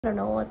I don't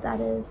know what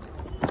that is.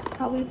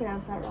 Probably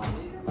pronounced that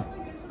wrong.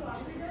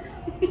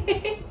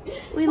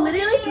 We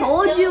literally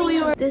told you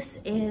we were. This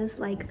is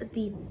like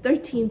the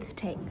 13th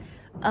take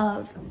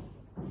of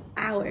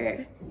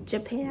our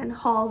Japan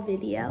haul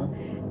video,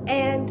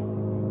 and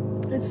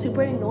it's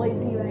super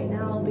noisy right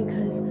now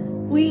because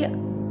we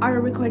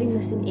are recording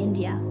this in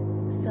India.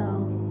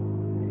 So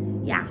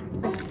yeah,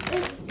 we're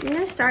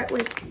gonna start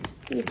with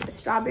these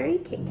strawberry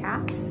Kit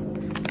Kats,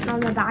 and on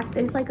the back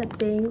there's like a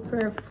thing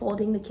for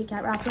folding the Kit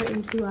Kat wrapper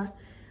into a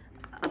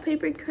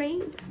paper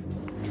crane.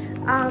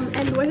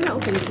 And we're gonna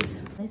open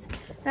these.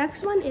 The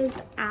next one is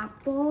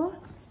apple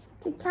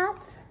Kit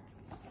Kats,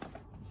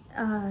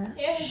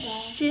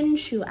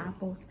 Shinshu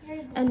apples,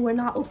 and we're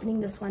not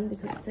opening this one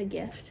because it's a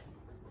gift.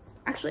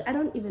 Actually, I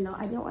don't even know.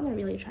 I don't want to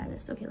really try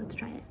this. Okay, let's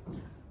try it.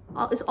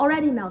 It's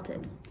already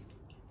melted.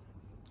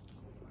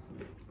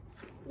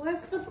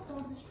 Where's the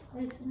coldest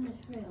place in this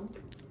room?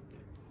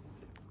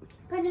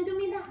 Can you give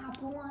me the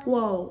apple one?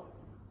 Whoa.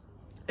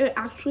 It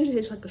actually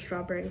tastes like a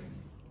strawberry.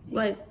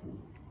 Like,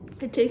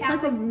 it tastes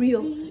like a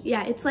real, sweet?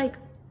 Yeah, it's like,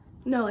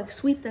 no, like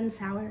sweet then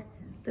sour,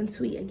 then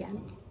sweet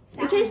again.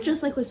 Sour. It tastes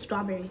just like with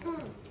strawberry.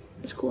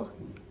 It's cool.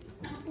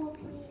 Apple,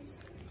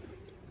 please.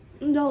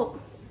 No,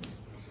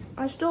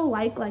 I still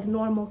like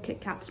normal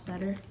Kit Kats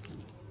better.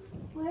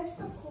 Where's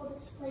the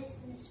coldest place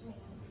in this room?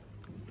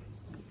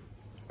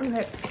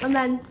 Okay, and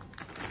then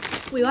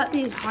we got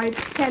these hard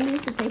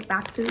candies to take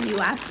back to the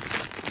US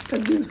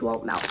because these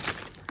won't melt.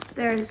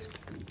 There's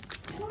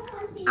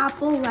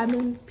apple,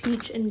 lemon,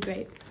 peach, and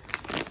grape.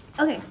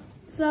 Okay,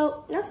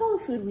 so that's all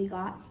the food we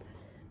got.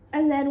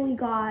 And then we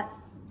got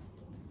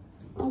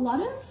a lot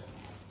of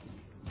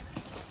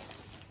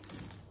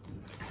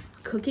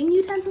cooking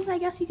utensils, I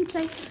guess you could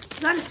say.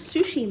 We got a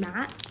sushi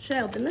mat. Should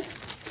I open this?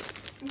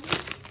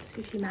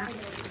 Sushi mat.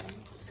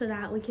 So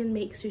that we can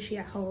make sushi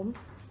at home.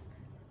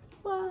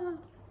 Wow.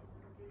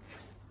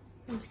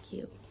 That's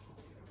cute.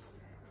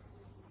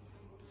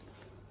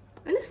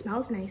 And it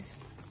smells nice.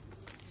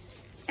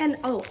 And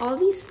oh, all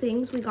these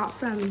things we got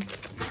from,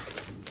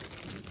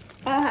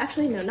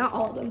 actually no, not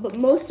all of them, but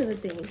most of the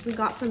things we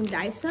got from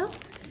Daiso,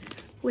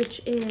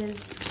 which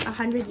is a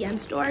 100 yen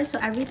store. So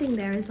everything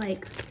there is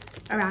like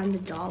around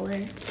 $1,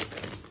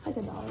 like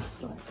 $1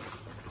 store.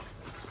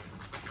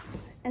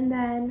 And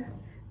then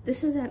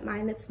this isn't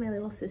mine, it's my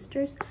little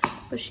sister's,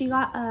 but she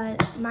got a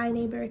My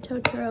Neighbor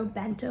Totoro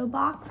bento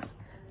box.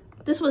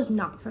 This was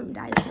not from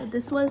Daiso.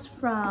 This was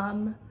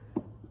from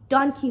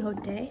Don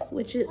Quijote,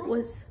 which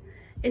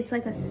it's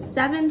like a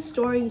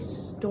 7-story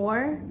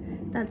store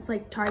that's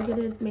like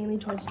targeted mainly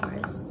towards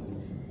tourists.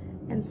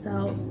 And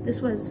so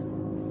this was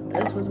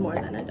more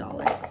than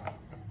 $1.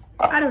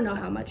 I don't know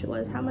how much it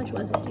was. How much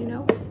was it? Do you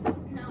know?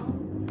 No.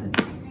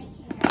 Okay.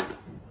 I can't.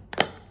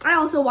 I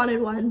also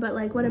wanted one, but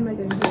like, what am I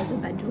going to do with a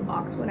bento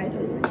box when I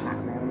don't even pack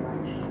my own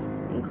lunch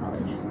in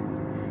college?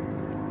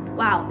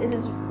 Wow, it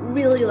is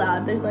really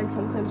loud. There's like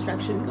some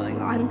construction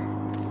going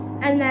on.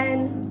 And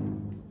then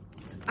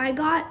I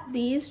got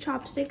these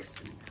chopsticks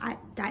at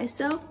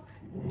Daiso,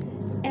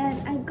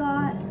 and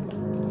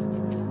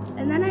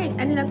then I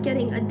ended up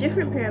getting a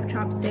different pair of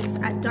chopsticks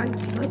at Don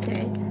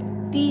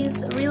Quijote.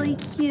 These really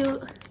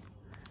cute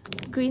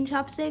green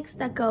chopsticks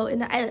that go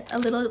in a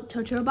little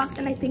Totoro box,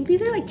 and I think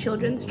these are like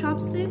children's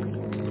chopsticks,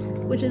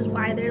 which is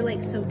why they're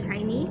like so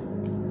tiny.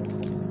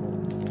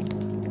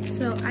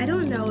 So I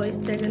don't know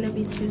if they're gonna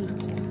be too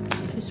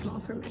small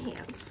for my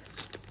hands.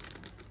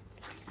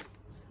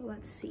 So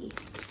let's see.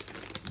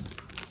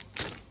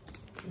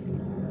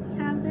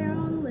 They have their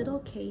own little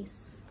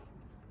case.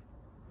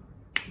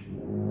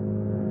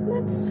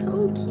 That's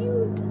so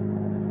cute.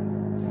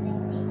 Can I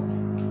see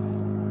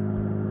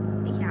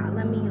them? Yeah,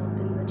 let me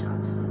open the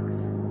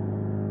chopsticks.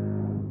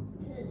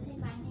 Does it say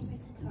My Neighbor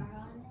Totoro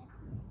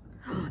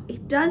on it?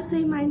 It does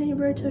say My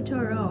Neighbor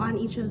Totoro on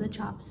each of the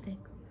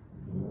chopsticks.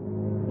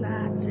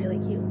 That's really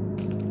cute.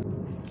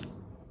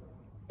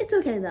 It's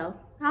okay though.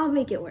 I'll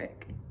make it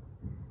work.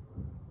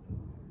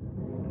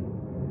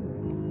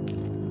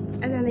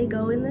 And then they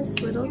go in this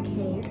little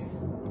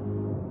case.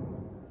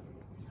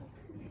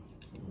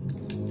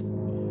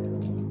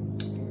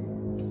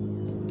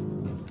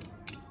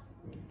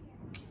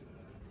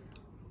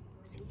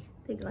 See,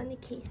 they go in the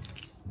case.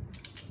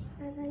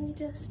 And then you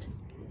just,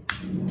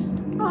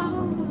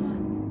 oh,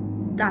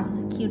 that's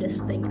the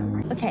cutest thing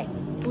ever. Okay,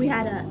 we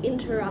had an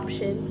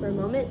interruption for a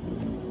moment,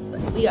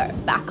 but we are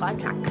back on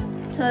track.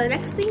 So the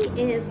next thing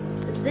is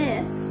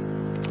this,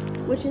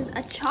 which is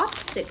a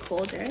chopstick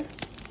holder.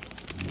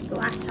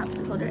 Glass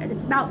chopstick holder, and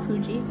it's about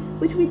Fuji,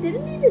 which we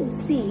didn't even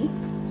see,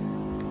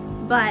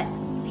 but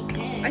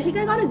I think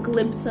I got a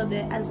glimpse of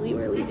it as we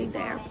were leaving the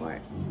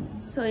airport.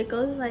 So it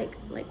goes like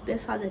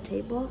this on the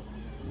table,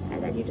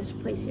 and then you just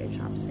place your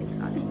chopsticks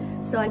on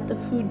it, so like the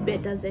food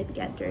bit doesn't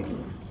get dirty,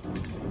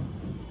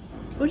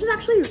 which is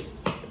actually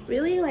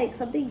really like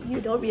something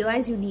you don't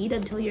realize you need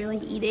until you're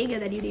like eating,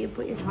 and then you need to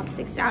put your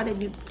chopsticks down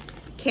and you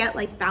can't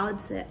like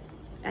balance it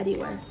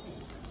anywhere.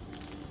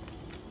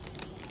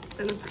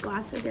 And it's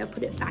glass, so I'm gonna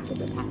put it back in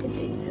the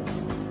packaging.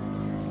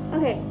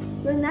 Okay,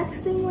 the next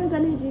thing we're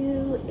gonna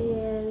do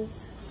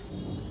is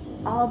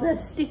all the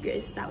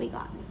stickers that we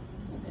got.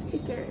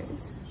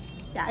 Stickers.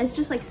 Yeah, it's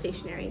just like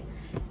stationery.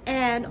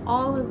 And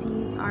all of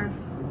these are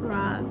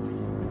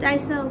from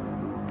Daiso.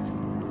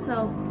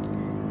 So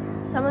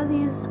some of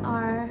these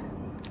are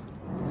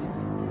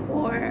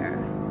for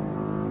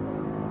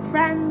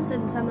friends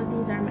and some of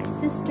these are my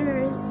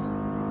sister's.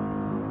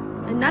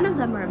 And none of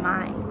them are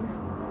mine.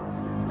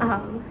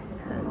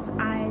 Because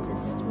I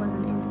just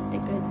wasn't into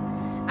stickers.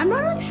 I'm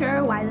not really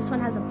sure why this one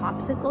has a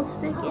popsicle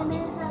stick in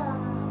it. It's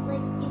like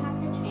you have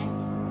to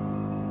transfer.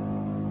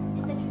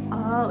 It's a transfer.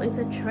 Oh, it's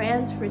a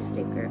transfer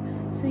sticker.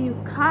 So you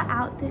cut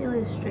out the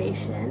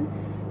illustration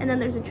and then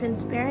there's a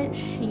transparent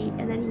sheet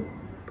and then you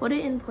put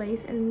it in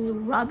place and you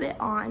rub it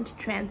on to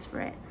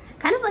transfer it.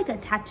 Kind of like a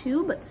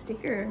tattoo but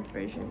sticker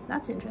version.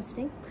 That's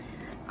interesting.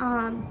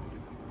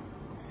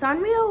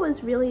 Sanrio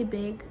was really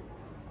big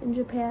in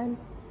Japan.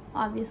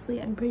 Obviously,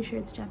 I'm pretty sure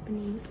it's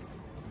Japanese.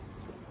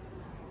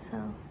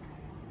 So,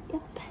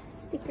 yep,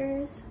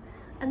 stickers.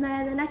 And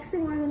then the next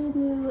thing we're gonna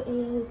do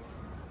is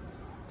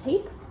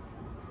tape,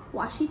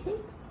 washi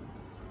tape.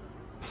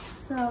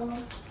 So,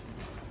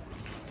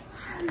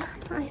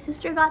 my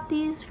sister got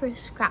these for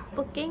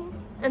scrapbooking,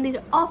 and these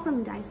are all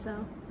from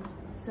Daiso.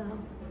 So,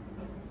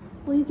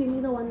 will you give me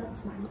the one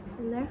that's mine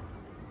in there?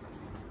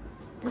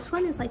 This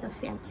one is like a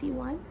fancy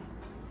one.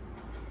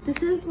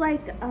 This is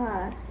like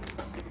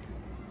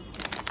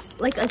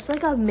it's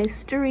like a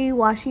mystery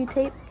washi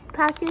tape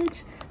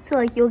package. So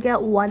like you'll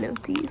get one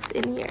of these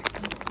in here.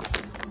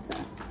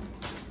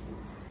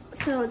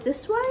 So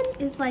this one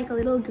is like a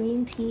little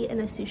green tea and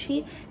a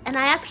sushi. And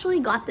I actually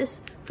got this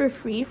for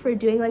free for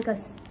doing like a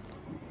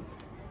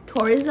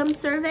tourism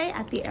survey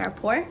at the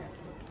airport.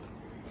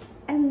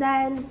 And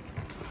then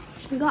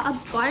we got a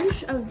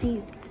bunch of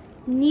these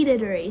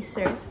kneaded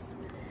erasers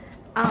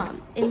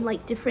in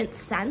like different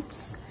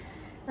scents.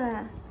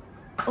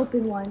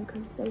 Open one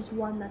because there's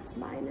one that's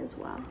mine as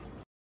well.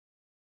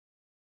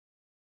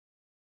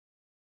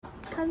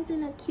 Comes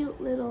in a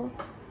cute little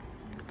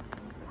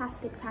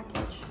plastic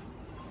package.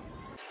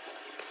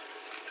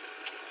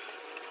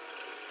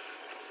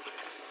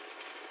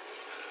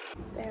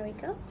 There we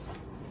go.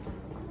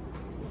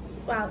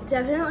 Wow, it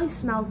definitely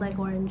smells like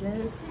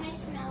oranges.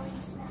 Nice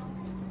smelling smell.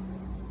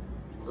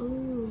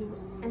 Ooh,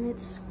 and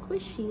it's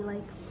squishy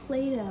like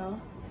Play-Doh.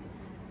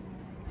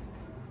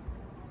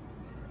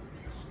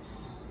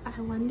 I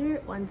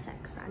wonder, one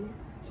sec, Sonia.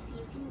 If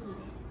you can eat it.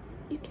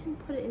 You can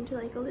put it into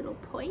like a little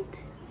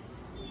point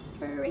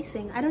for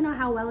erasing. I don't know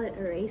how well it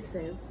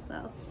erases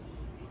though.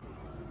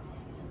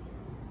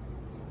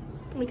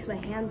 It makes my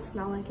hands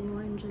smell like an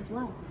orange as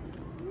well.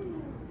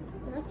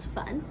 That's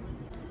fun.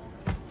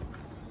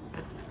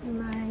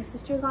 My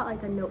sister got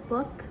like a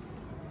notebook.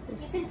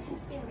 It's a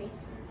test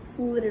eraser. It's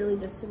literally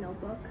just a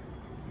notebook.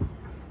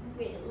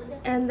 Really?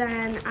 And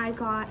then I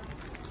got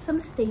some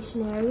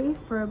stationery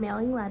for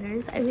mailing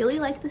letters. I really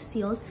like the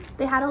seals.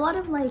 They had a lot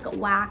of like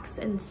wax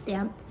and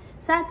stamp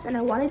sets and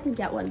I wanted to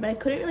get one, but I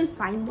couldn't really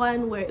find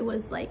one where it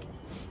was like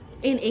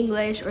in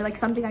English or like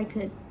something I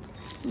could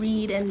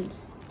read, and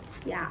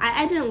yeah,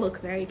 I didn't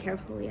look very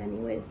carefully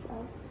anyways.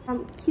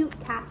 So cute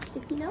cat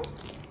sticky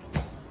notes.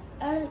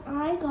 And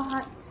I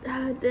got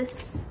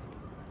this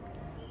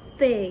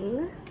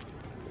thing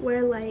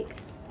where like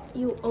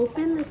you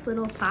open this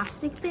little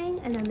plastic thing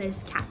and then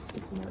there's cat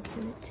sticky notes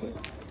in it too.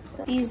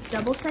 So these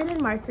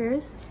double-sided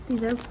markers,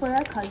 these are for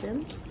our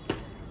cousins.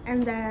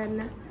 And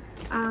then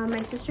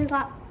my sister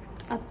got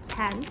a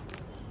pen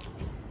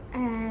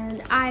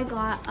and I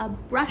got a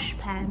brush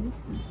pen.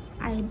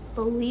 I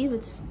believe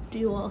it's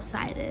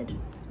dual-sided,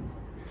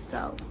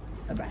 so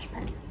a brush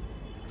pen.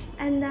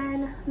 And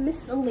then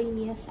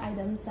miscellaneous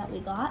items that we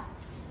got.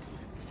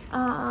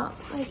 My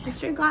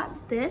sister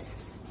got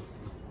this.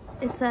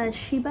 It's a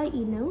Shiba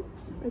Inu.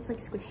 It's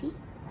like squishy.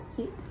 It's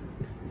cute.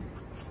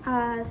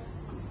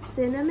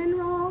 Cinnamon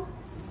roll.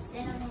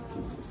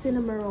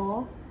 Cinnamon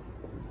roll.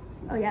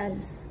 Oh yeah,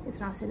 it's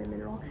not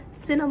cinnamon roll.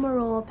 Cinnamon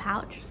roll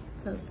pouch.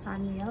 So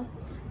Sanrio.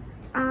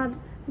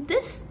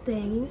 This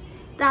thing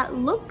that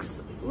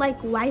looks like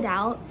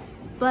whiteout,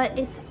 but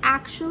it's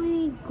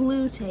actually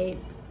glue tape.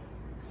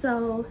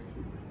 So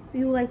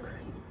you like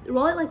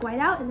roll it like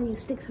whiteout and then you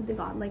stick something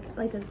on,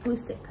 like a glue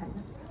stick kind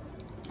of.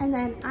 And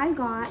then I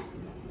got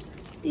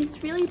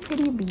these really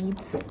pretty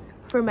beads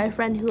for my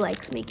friend who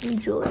likes making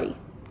jewelry.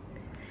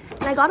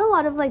 And I got a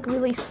lot of like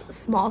really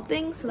small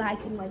things so that I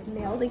can like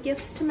mail the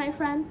gifts to my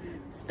friend,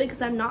 because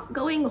I'm not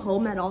going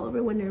home at all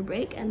over winter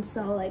break, and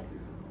so like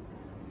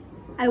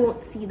I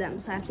won't see them,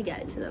 so I have to get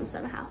it to them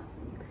somehow.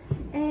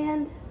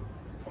 And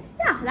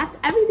yeah, that's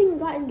everything we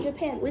got in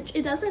Japan, which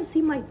it doesn't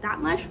seem like that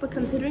much, but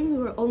considering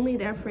we were only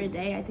there for a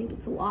day, I think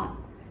it's a lot.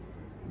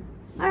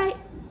 All right,